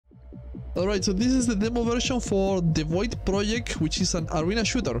Alright, so this is the demo version for The Void Project, which is an arena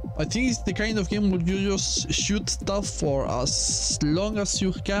shooter. I think it's the kind of game where you just shoot stuff for as long as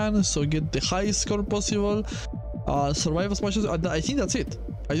you can, so get the highest score possible, survive as much as... I think that's it.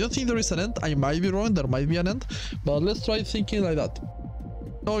 I don't think there is an end. I might be wrong, there might be an end, but let's try thinking like that.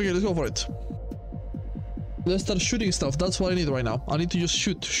 Okay, let's go for it. Let's start shooting stuff. That's what I need right now. I need to just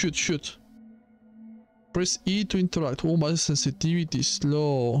shoot. Press E to interact. Oh, my sensitivity is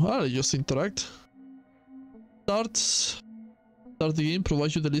low. I'll just interact. Start the game.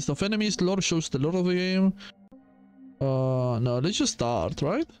 Provides you the list of enemies. Lore shows the lore of the game. No, let's just start,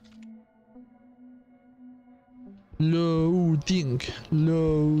 right? Loading.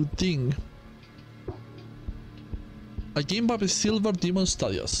 A game by Silver Demon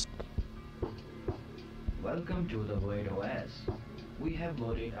Studios. Welcome to the Void OS. We have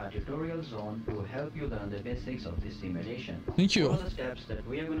loaded a tutorial zone to help you learn the basics of this simulation. Thank you. Follow the steps that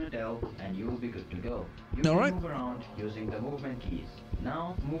we are going to tell and you will be good to go. You All can right. move around using the movement keys.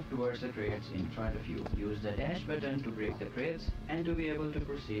 Now move towards the crates in front of you. Use the dash button to break the crates and to be able to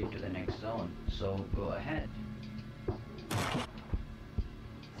proceed to the next zone. So go ahead.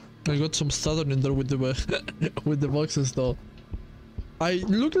 I got some stuttering in there with the with the boxes though. I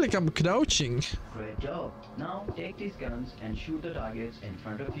look like I'm crouching. Great job. Now take these guns and shoot the targets in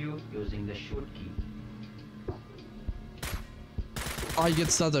front of you using the shoot key. I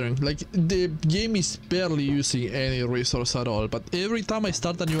get stuttering. Like the game is barely using any resource at all, but every time I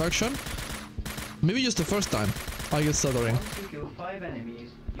start a new action, maybe just the first time, I get stuttering. Once you kill 5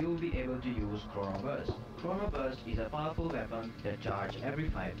 enemies, you will be able to use Chrono Burst. Chrono Burst is a powerful weapon that charges every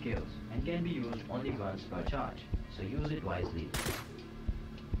 5 kills and can be used only once per charge, so use it wisely.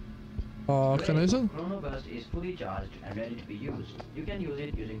 Can I use it? Chrono Burst is fully charged and ready to be used. You can use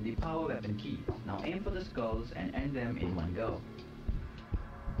it using the power weapon key. Now aim for the skulls and end them in one go.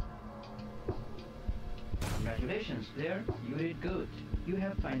 Congratulations, player, you did good. You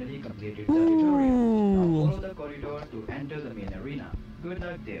have finally completed the tutorial. Now follow the corridor to enter the main arena. Good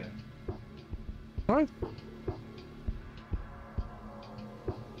luck there. Alright.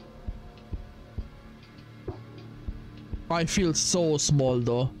 I feel so small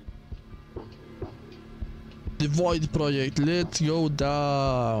though. The Void Project, let's go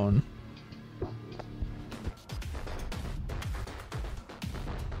down.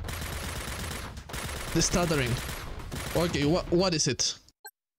 The stuttering. Okay, what is it?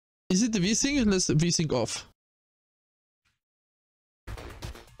 Is it the V-Sync? Let's V-Sync off.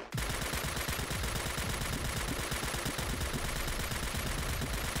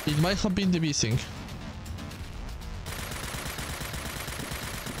 It might have been the V-Sync.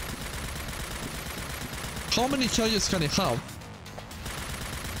 How many charges can it have?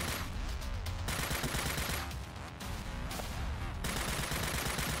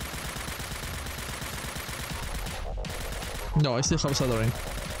 No, I still have stuttering.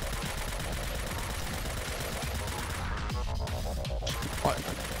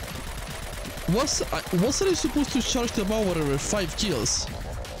 Was I supposed to charge the power every 5 kills?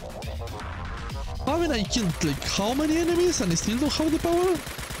 Haven't I killed like how many enemies and I still don't have the power?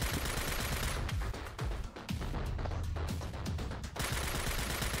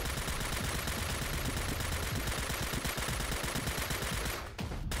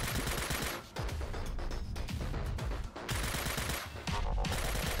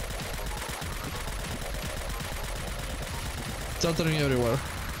 Stuttering everywhere.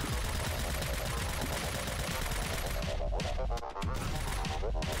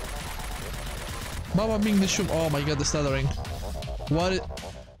 Mama being the shoe. Oh my god, the stuttering.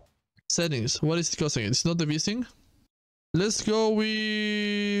 Settings. What is it causing it? It's not the V-Sync. Let's go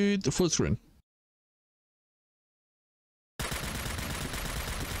with full screen.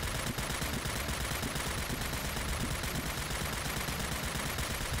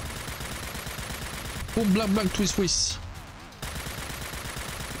 Boom, blank, twist.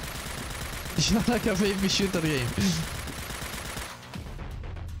 It's not like a baby shooter game.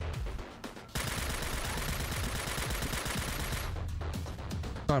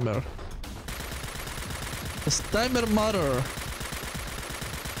 Timer. Does timer matter?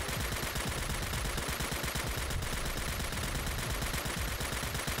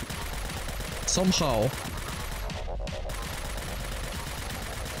 Somehow.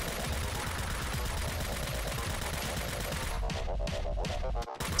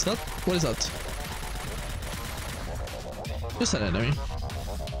 Is that? What is that? Just an enemy.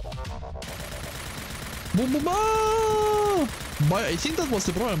 Boom, boom, ah! But I think that was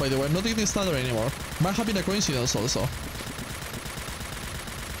the problem, by the way. I'm not getting stutter anymore. Might have been a coincidence also.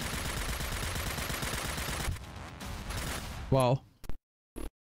 Wow.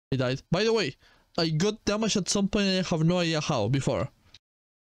 I died. By the way, I got damaged at some point and I have no idea how before.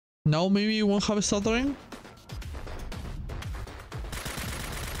 Now maybe you won't have stuttering?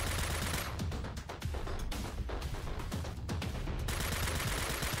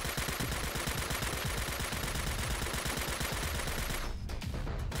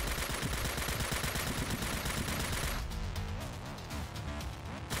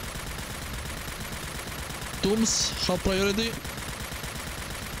 Tombs have priority.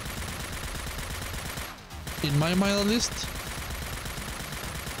 In my mind at least.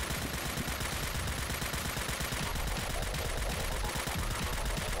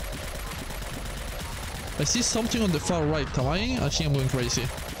 I see something on the far right, am I? I think I'm going crazy.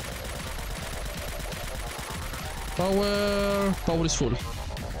 Power is full.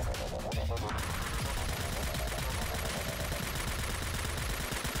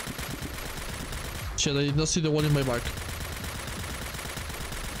 Shit, I did not see the wall in my back.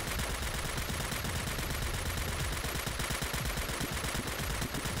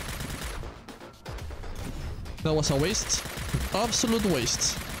 That was a waste. Absolute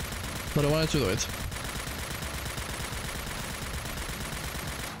waste. But I wanted to do it.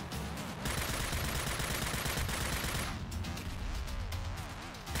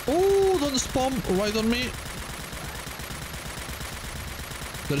 Oh, don't spawn right on me.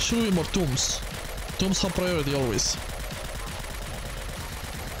 There should be more tombs. Tombs have priority always.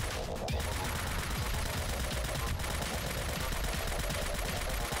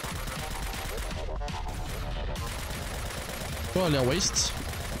 Probably a waste.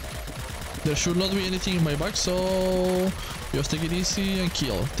 There should not be anything in my back, so just take it easy and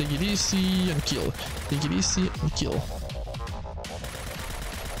kill. Take it easy and kill. Take it easy and kill.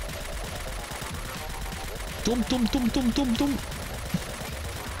 Tomb, tomb, tomb, tomb, tomb, tomb.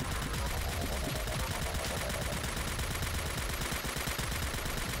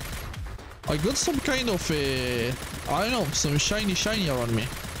 I got some kind of I don't know, some shiny around me.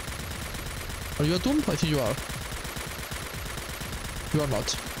 Are you a tomb? I think you are. You are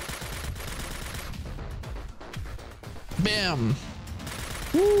not. Bam!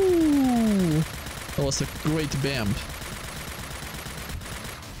 Woo! That was a great bam.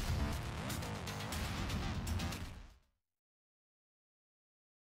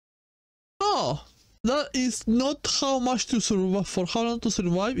 Oh! That is not how much to survive, for how long to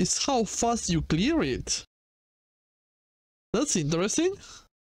survive, it's how fast you clear it. That's interesting.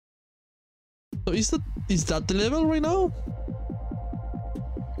 So is that the level right now?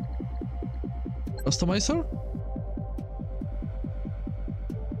 Customizer?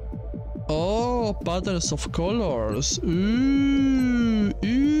 Oh, patterns of colors. Ooh,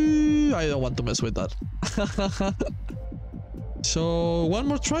 I don't want to mess with that. So one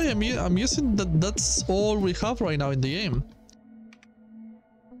more try. I'm guessing that's all we have right now in the game.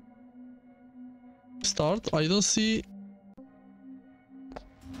 Start. I don't see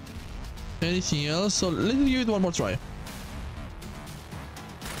anything else, so let me give it one more try.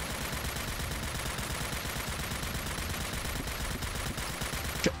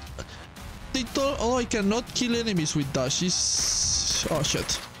 They told, oh, I cannot kill enemies with dash. Oh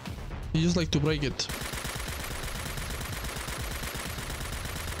shit. You just like to break it.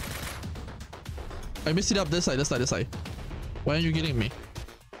 I messed it up. This side. Why are you killing me?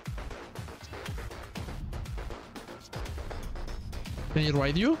 Can I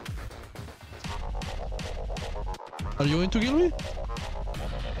ride you? Are you going to kill me?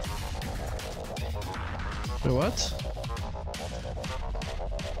 Wait, what?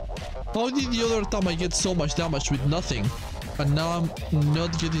 How did the other time I get so much damage with nothing? And now I'm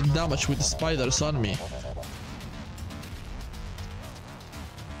not getting damage with spiders on me.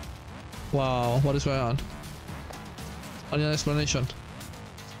 Wow, what is going on? I need an explanation.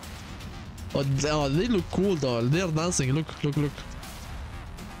 Oh, they look cool though. They are dancing. Look.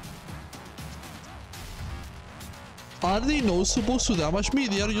 Are they not supposed to damage me?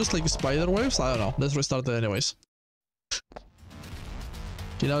 They are just like spider waves? I don't know. Let's restart it anyways.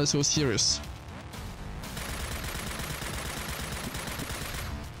 Okay, now let's go serious.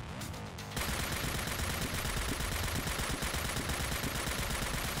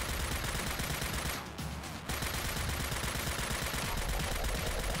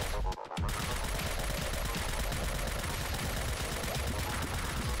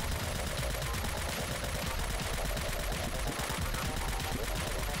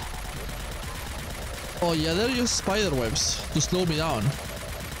 Oh yeah, they're just spider webs to slow me down.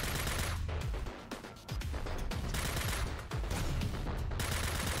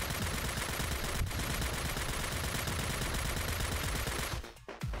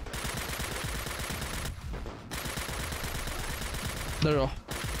 There we go.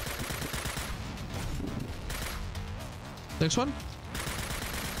 Next one.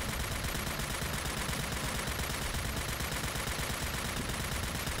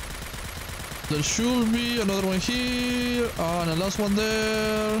 There should be another one here, and the last one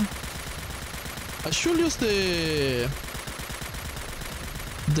there. I should use the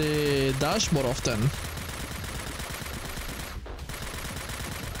dash more often.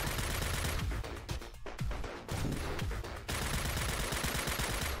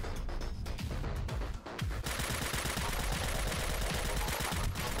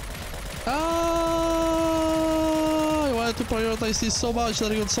 I wanted to prioritize this so much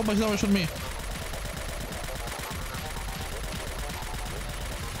that it got so much damage on me.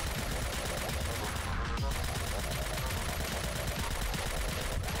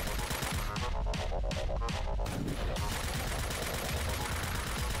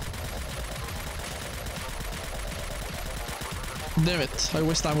 Damn it, I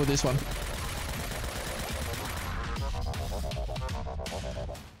waste time with this one.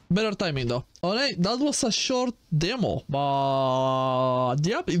 Better timing though. Alright, that was a short demo, but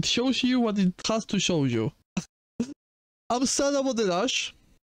yep, it shows you what it has to show you. I'm sad about the dash.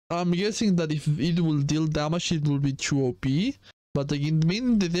 I'm guessing that if it will deal damage, it will be too OP. But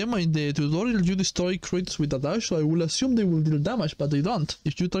in the demo, in the tutorial, you destroy crates with a dash, so I will assume they will deal damage, but they don't.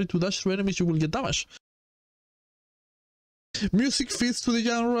 If you try to dash through enemies, you will get damage. Music fits to the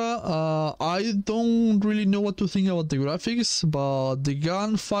genre. I don't really know what to think about the graphics, but the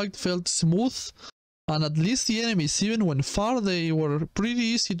gunfight felt smooth, and at least the enemies, even when far, they were pretty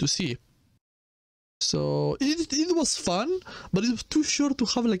easy to see. So it was fun, but it was too short to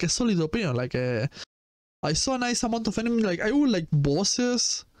have like a solid opinion. Like I saw a nice amount of enemies. Like I would like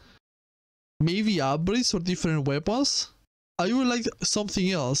bosses, maybe upgrades or different weapons. I would like something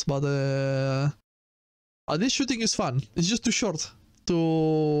else, but this shooting is fun. It's just too short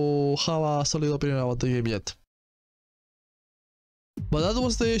to have a solid opinion about the game yet. But that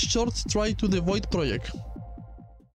was the short try to the Void project.